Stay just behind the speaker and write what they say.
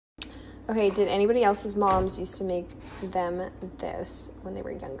Okay, did anybody else's moms used to make them this when they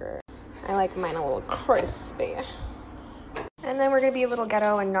were younger? I like mine a little crispy. And then we're gonna be a little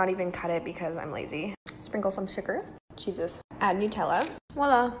ghetto and not even cut it because I'm lazy. Sprinkle some sugar, cheeses, add Nutella,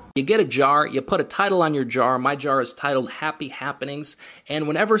 voila. You get a jar, you put a title on your jar. My jar is titled Happy Happenings. And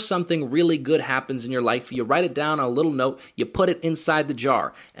whenever something really good happens in your life, you write it down on a little note, you put it inside the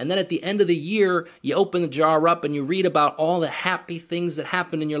jar. And then at the end of the year, you open the jar up and you read about all the happy things that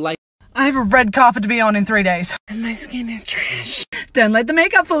happened in your life. I have a red carpet to be on in 3 days. And my skin is trash. Don't let the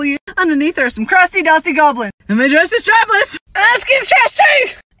makeup fool you. Underneath there are some crusty, dusty goblins. And my dress is strapless. And my skin's trash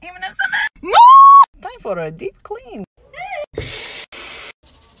too. Even if some... No! Time for a deep clean.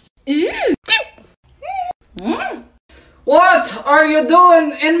 What are you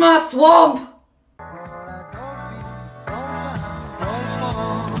doing in my swamp?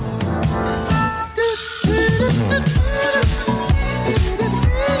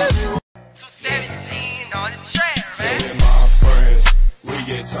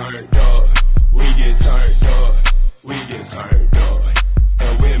 Get turned up, we get turned up, we get turned up.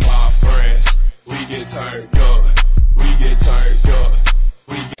 And with my friends, we get turned up, we get turned up,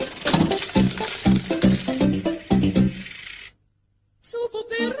 we get Super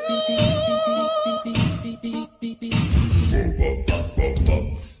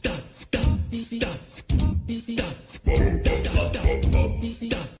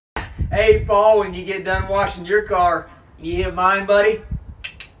Hey, Paul, when you get done washing your car, you hit mine, buddy?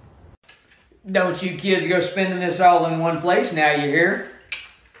 Don't you kids go spending this all in one place now you're here.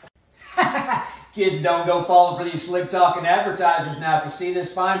 Kids don't go falling for these slick talking advertisers now, because see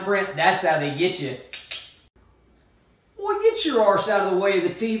this fine print? That's how they get you. Boy, get your arse out of the way of the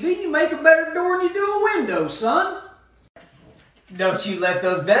TV. You make a better door than you do a window, son. Don't you let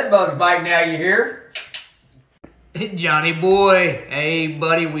those bed bugs bite now you're here. Johnny boy, hey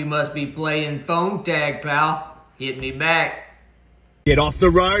buddy, we must be playing phone tag, pal. Hit me back. Get off the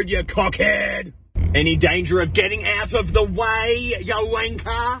road, you cockhead! Any danger of getting out of the way, you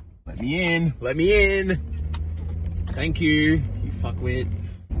wanker? Let me in, let me in. Thank you, you fuckwit.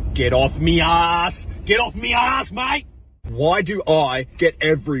 Get off me ass! Get off me ass, mate! Why do I get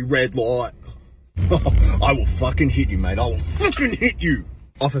every red light? I will fucking hit you, mate. I will fucking hit you!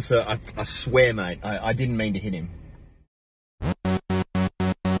 Officer, I swear, mate, I didn't mean to hit him.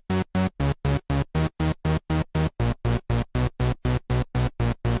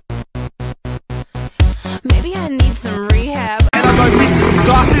 Maybe I need some rehab. And I go missing,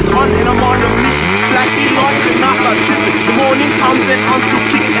 glasses on and I'm on a mission. Flashy lights and I start tripping. The morning comes and I'm still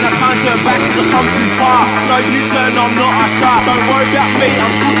kicking and I can't turn back cause I've come too far. No U-turn, I'm not a star. Don't worry about me,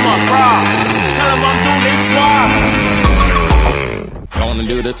 I'm good my bra. Tell them I'm doing Eetswa. Gonna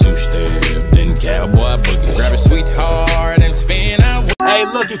do the two-step, then cowboy boogie. Grab a sweetheart and spin out. Hey,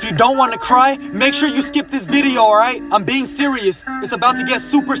 look, if you don't want to cry, make sure you skip this video, alright? I'm being serious. It's about to get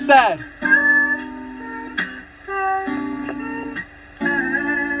super sad.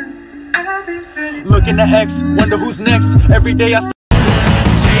 Looking at X, wonder who's next. Every day I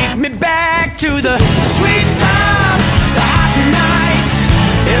take me back to the sweet times, the hot nights.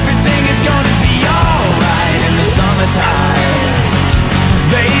 Everything is gonna be alright in the summertime,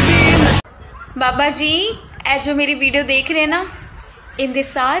 baby. बाबा जी ए जो मेरी video देख रहे हैं ना, इनके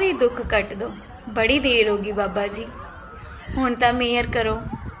सारे दुख cut दो. बड़ी देर होगी बाबा जी, हुण तां मेहर करो.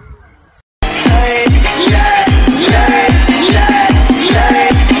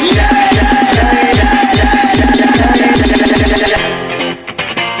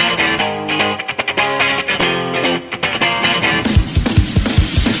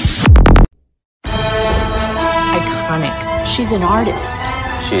 Iconic. She's an artist.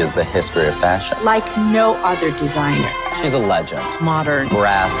 She is the history of fashion. Like no other designer. She's a legend. Modern.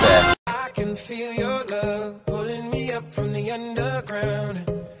 Graphic. I can feel your love pulling me up from the underground.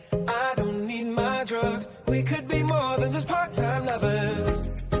 I don't need my drugs. We could be more than just part-time lovers.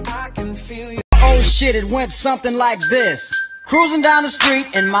 I can feel you. Oh shit, it went something like this. Cruising down the street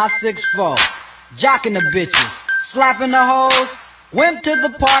in my 6'4", jocking the bitches, slapping the hoes. Went to the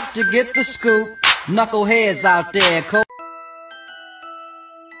park to get the scoop. Knuckleheads out there.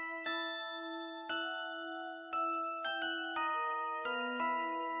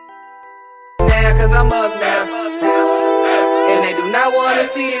 Cause I'm up now, and they do not wanna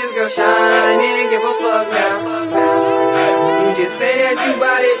see this girl shine. They ain't give a fuck now. You just say that you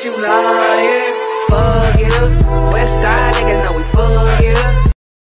bout it, you lying. Fuck you, West Side niggas know we fuck you.